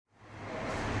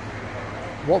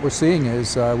What we're seeing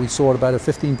is we saw about a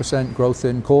 15% growth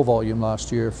in call volume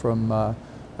last year from I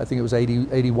think it was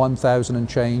 81,000 and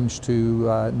change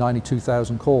to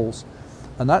 92,000 calls.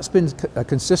 And that's been a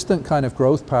consistent kind of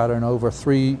growth pattern over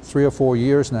three or 4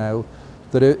 years now,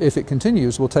 that if it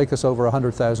continues will take us over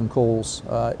 100,000 calls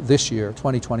this year,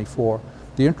 2024.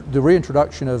 The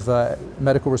reintroduction of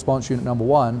Medical Response Unit number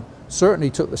 1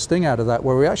 certainly took the sting out of that,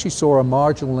 where we actually saw a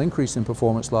marginal increase in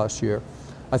performance last year.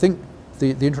 I think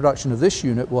the introduction of this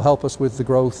unit will help us with the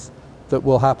growth that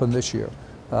will happen this year.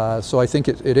 So I think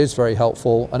it is very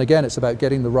helpful, and again it's about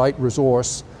getting the right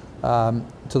resource to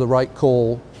the right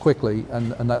call quickly,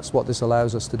 and that's what this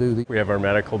allows us to do. We have our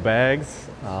medical bags,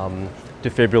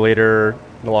 defibrillator,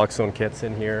 naloxone kits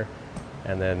in here,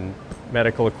 and then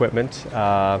medical equipment,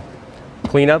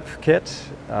 cleanup kit,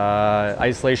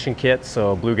 isolation kit,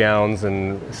 so blue gowns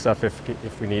and stuff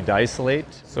if we need to isolate.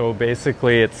 So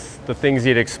basically it's the things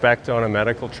you'd expect on a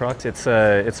medical truck. It's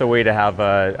a way to have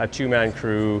a two-man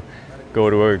crew go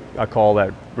to a call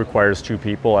that requires 2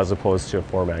 people as opposed to a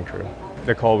 4-man crew.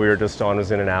 The call we were just on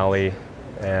was in an alley,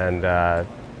 and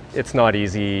it's not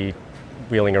easy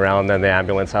wheeling around, then the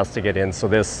ambulance has to get in. So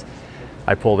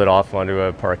I pulled it off onto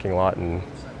a parking lot and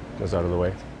was out of the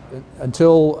way.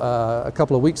 Until a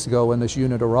couple of weeks ago when this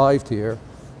unit arrived here,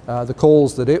 the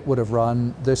calls that it would have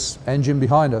run, this engine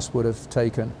behind us would have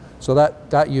taken. So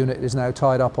that unit is now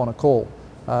tied up on a call,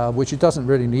 which it doesn't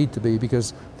really need to be,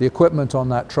 because the equipment on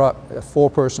that truck, a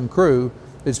 4-person crew,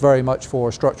 is very much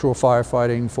for structural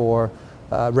firefighting, for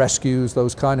rescues,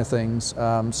 those kind of things.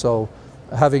 So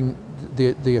having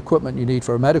the equipment you need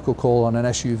for a medical call on an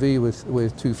SUV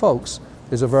with 2 folks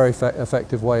is a very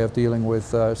effective way of dealing with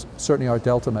certainly our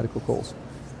Delta medical calls.